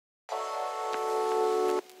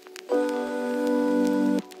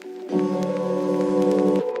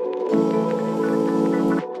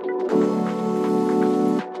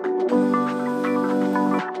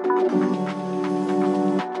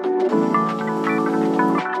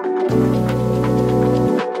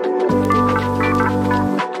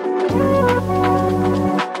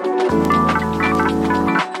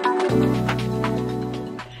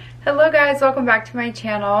Hello guys, welcome back to my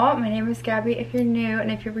channel. My name is Gabby if you're new,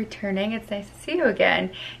 and if you're returning, it's nice to see you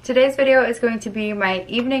again. Today's video is going to be my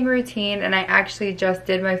evening routine, and I actually just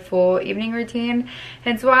did my full evening routine,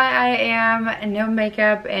 hence why I am no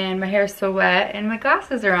makeup and my hair is still wet and my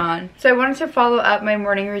glasses are on. So I wanted to follow up my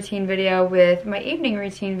morning routine video with my evening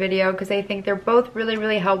routine video because I think they're both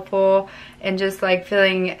really helpful and just like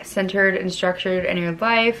feeling centered and structured in your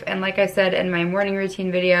life. And like I said in my morning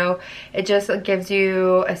routine video, it just gives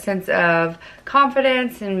you a sense of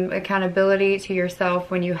confidence and accountability to yourself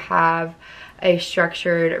when you have a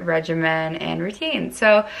structured regimen and routine.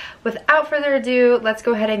 So without further ado, let's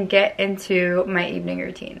go ahead and get into my evening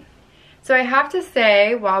routine. So I have to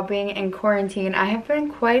say, while being in quarantine, I have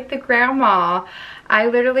been quite the grandma. I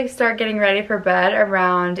literally start getting ready for bed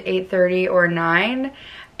around 8:30 or 9.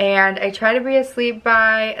 And I try to be asleep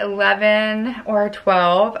by 11 or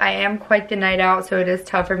 12. I am quite the night out, so it is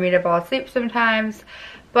tough for me to fall asleep sometimes.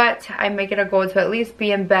 But I make it a goal to at least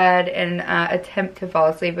be in bed and attempt to fall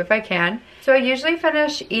asleep if I can. So I usually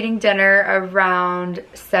finish eating dinner around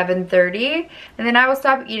 7:30. And then I will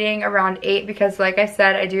stop eating around 8 because like I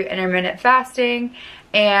said, I do intermittent fasting.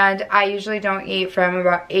 And I usually don't eat from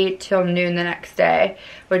about 8 till noon the next day,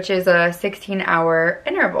 which is a 16-hour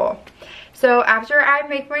interval. So after I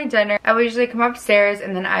make my dinner, I will usually come upstairs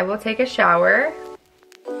and then I will take a shower.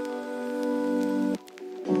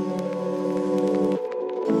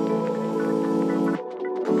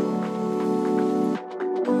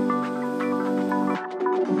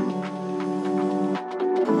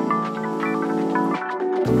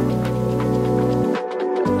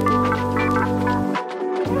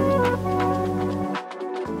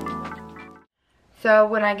 So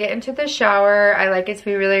when I get into the shower, I like it to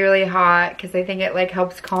be really hot because I think it like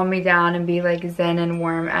helps calm me down and be like zen and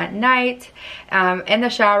warm at night. In the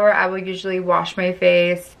shower, I will usually wash my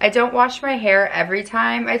face. I don't wash my hair every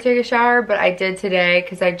time I take a shower, but I did today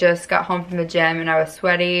because I just got home from the gym and I was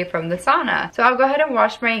sweaty from the sauna. So I'll go ahead and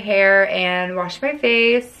wash my hair and wash my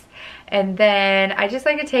face. And then I just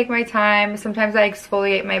like to take my time. Sometimes I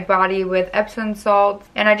exfoliate my body with Epsom salts,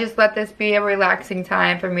 and I just let this be a relaxing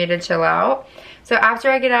time for me to chill out. So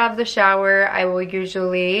after I get out of the shower, I will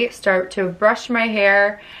usually start to brush my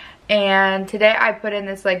hair. And today I put in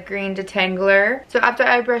this like green detangler. So after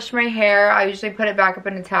I brush my hair, I usually put it back up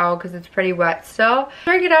in a towel because it's pretty wet still.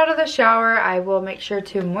 After I get out of the shower, I will make sure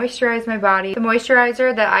to moisturize my body. The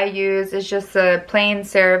moisturizer that I use is just a plain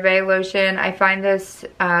Cerave Lotion. I find this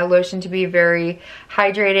lotion to be very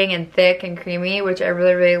hydrating and thick and creamy, which I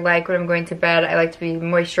really like when I'm going to bed. I like to be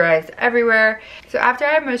moisturized everywhere. So after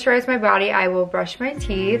I moisturize my body, I will brush my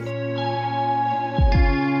teeth.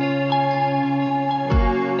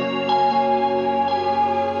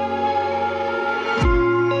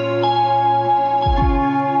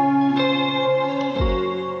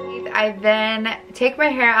 I then take my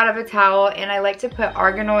hair out of a towel and I like to put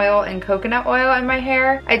argan oil and coconut oil in my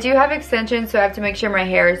hair. I do have extensions, so I have to make sure my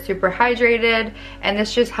hair is super hydrated, and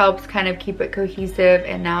this just helps kind of keep it cohesive,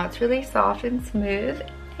 and now it's really soft and smooth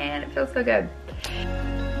and it feels so good.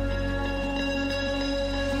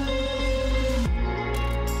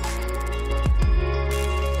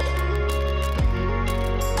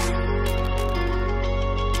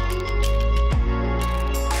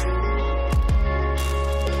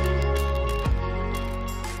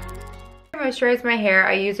 Moisturize my hair,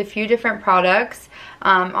 I use a few different products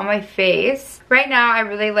on my face. Right now I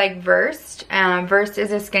really like Versed. Versed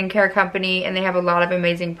is a skincare company and they have a lot of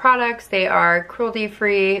amazing products. They are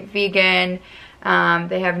cruelty-free, vegan,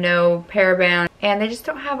 they have no parabens, and they just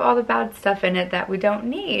don't have all the bad stuff in it that we don't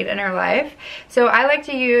need in our life. So I like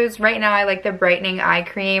to use, right now I like the brightening eye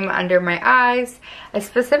cream under my eyes.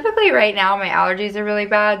 Specifically right now my allergies are really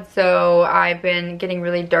bad, so I've been getting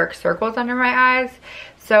really dark circles under my eyes.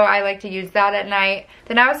 So I like to use that at night.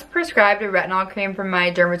 Then I was prescribed a retinol cream from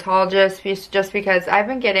my dermatologist just because I've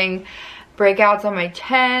been getting breakouts on my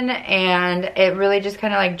chin and it really just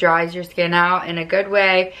kind of like dries your skin out in a good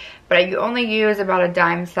way. But you only use about a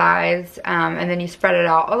dime size and then you spread it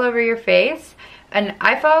out all over your face. And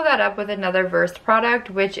I follow that up with another Versed product,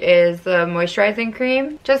 which is the moisturizing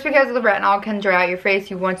cream. Just because the retinol can dry out your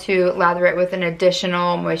face, you want to lather it with an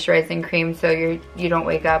additional moisturizing cream so you don't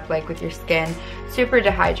wake up like with your skin super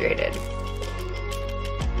dehydrated.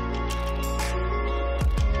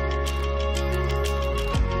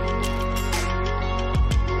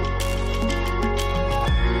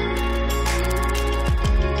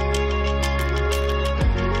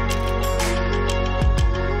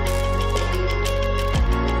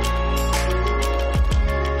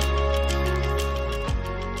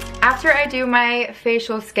 After I do my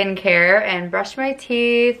facial skincare and brush my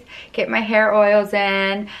teeth, get my hair oils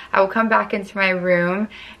in, I will come back into my room,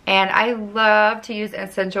 and I love to use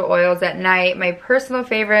essential oils at night. My personal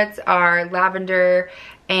favorites are lavender,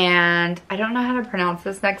 and I don't know how to pronounce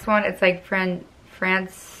this next one. It's like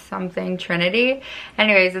France something Trinity.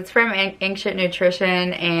 Anyways, it's from Ancient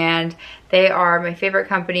Nutrition, and they are my favorite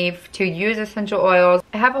company to use essential oils.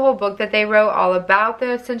 I have a whole book that they wrote all about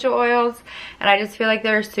the essential oils, and I just feel like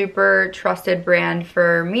they're a super trusted brand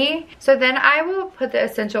for me. So then I will put the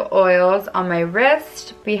essential oils on my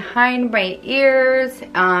wrist, behind my ears,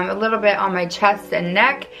 a little bit on my chest and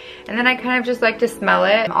neck, and then I kind of just like to smell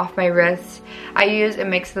it off my wrist. I use a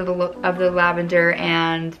mix of the lavender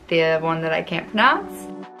and the one that I can't pronounce.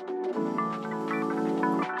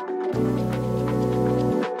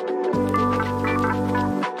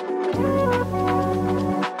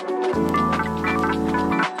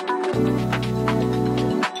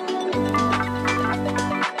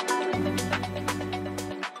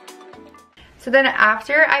 So then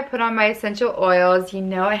after I put on my essential oils, you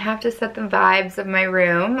know I have to set the vibes of my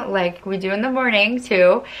room like we do in the morning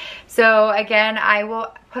too. So again, I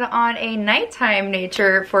will put on a nighttime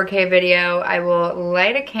nature 4K video. I will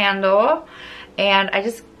light a candle, and I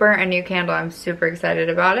just burnt a new candle. I'm super excited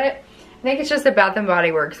about it. I think it's just a Bath &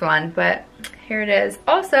 Body Works one, but here it is.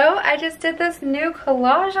 Also, I just did this new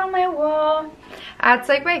collage on my wall. It's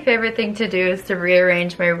like my favorite thing to do is to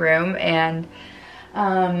rearrange my room, and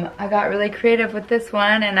I got really creative with this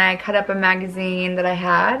one, and I cut up a magazine that I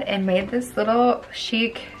had and made this little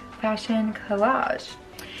chic fashion collage.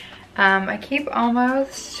 I keep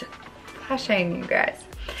almost flashing, you guys.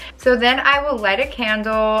 So then I will light a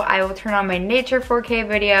candle, I will turn on my nature 4K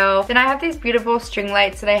video. Then I have these beautiful string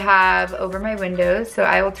lights that I have over my windows, so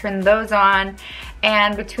I will turn those on.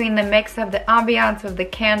 And between the mix of the ambiance of the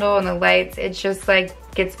candle and the lights, it just like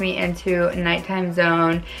gets me into a nighttime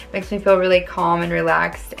zone, makes me feel really calm and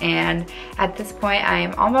relaxed. And at this point, I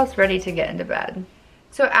am almost ready to get into bed.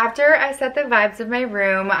 So after I set the vibes of my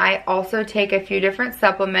room, I also take a few different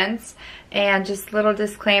supplements. And just a little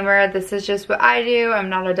disclaimer, this is just what I do. I'm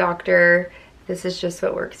not a doctor. This is just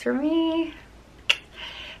what works for me.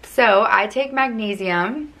 So I take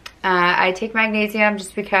magnesium. I take magnesium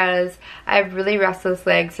just because I have really restless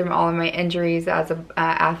legs from all of my injuries as an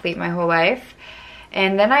athlete my whole life.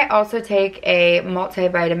 And then I also take a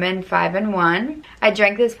multivitamin 5-in-1. I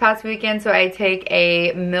drank this past weekend, so I take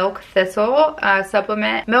a milk thistle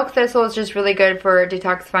supplement. Milk thistle is just really good for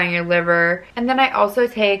detoxifying your liver. And then I also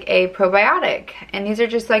take a probiotic, and these are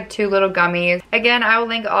just like 2 little gummies. Again, I will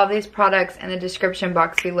link all these products in the description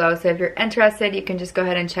box below, so if you're interested, you can just go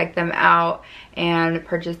ahead and check them out and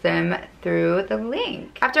purchase them through the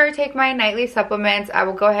link. After I take my nightly supplements, I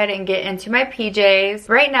will go ahead and get into my PJs.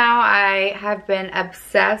 Right now, I have been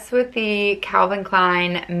obsessed with the Calvin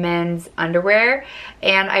Klein men's underwear,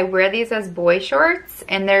 and I wear these as boy shorts,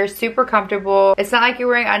 and they're super comfortable. It's not like you're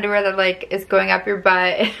wearing underwear that like is going up your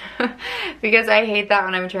butt because I hate that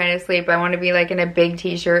when I'm trying to sleep. I want to be like in a big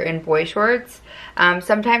t-shirt and boy shorts.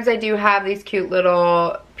 Sometimes I do have these cute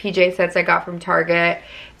little PJ sets I got from Target,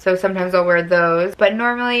 so sometimes I'll wear those. But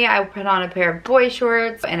normally I will put on a pair of boy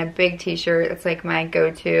shorts and a big t-shirt. It's like my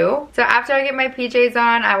go-to. So after I get my PJs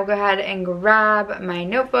on, I will go ahead and grab my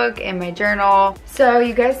notebook and my journal. So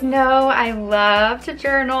you guys know I love to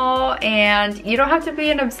journal, and you don't have to be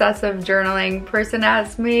an obsessive journaling person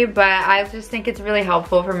as me, but I just think it's really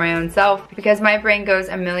helpful for my own self because my brain goes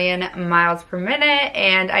a million miles per minute,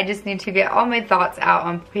 and I just need to get all my thoughts out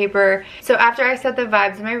on paper. So after I set the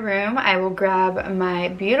vibes in my room, I will grab my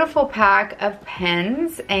beautiful pack of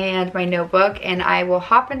pens and my notebook, and I will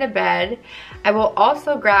hop into bed. I will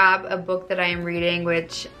also grab a book that I am reading,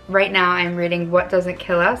 which right now I'm reading What Doesn't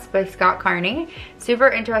Kill Us by Scott Carney. Super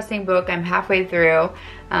interesting book. I'm halfway through,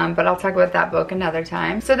 but I'll talk about that book another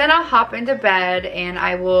time. So then I'll hop into bed, and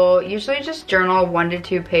I will usually just journal 1 to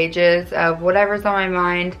 2 pages of whatever's on my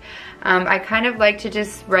mind. I kind of like to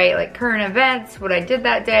just write like current events, what I did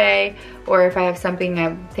that day, or if I have something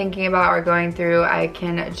I'm thinking about or going through, I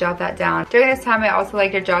can jot that down. During this time, I also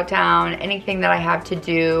like to jot down anything that I have to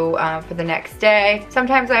do for the next day.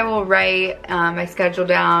 Sometimes I will write my schedule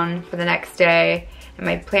down for the next day in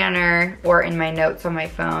my planner or in my notes on my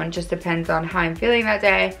phone. Just depends on how I'm feeling that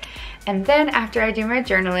day. And then after I do my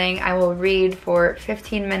journaling, I will read for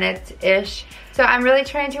 15 minutes-ish So I'm really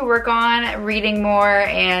trying to work on reading more,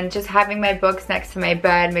 and just having my books next to my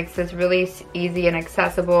bed makes this really easy and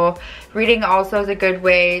accessible. Reading also is a good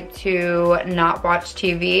way to not watch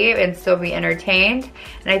TV and still be entertained,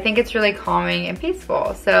 and I think it's really calming and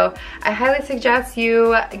peaceful. So I highly suggest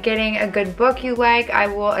you getting a good book you like. I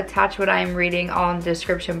will attach what I'm reading all in the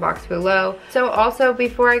description box below. So also,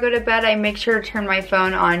 before I go to bed, I make sure to turn my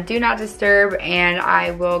phone on Do Not Disturb, and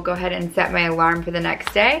I will go ahead and set my alarm for the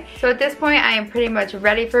next day. So at this point, I am pretty much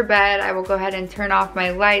ready for bed. I will go ahead and turn off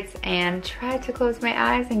my lights and try to close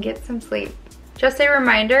my eyes and get some sleep. Just a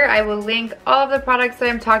reminder, I will link all of the products that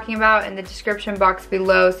I'm talking about in the description box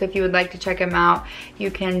below, so if you would like to check them out, you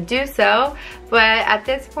can do so. But at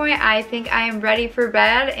this point, I think I am ready for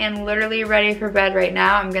bed, and literally ready for bed right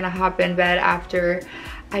now. I'm gonna hop in bed after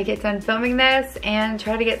I get done filming this and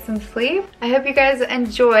try to get some sleep. I hope you guys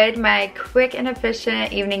enjoyed my quick and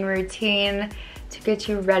efficient evening routine to get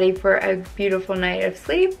you ready for a beautiful night of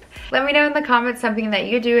sleep. Let me know in the comments something that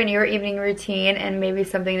you do in your evening routine, and maybe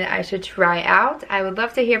something that I should try out. I would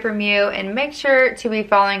love to hear from you, and make sure to be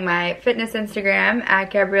following my fitness Instagram at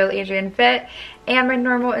Gabrielle Adrian Fit, and my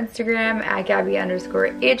normal Instagram at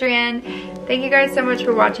Gabby_Adrian. Thank you guys so much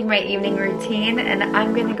for watching my evening routine, and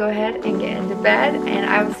I'm gonna go ahead and get into bed, and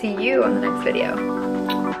I will see you on the next video.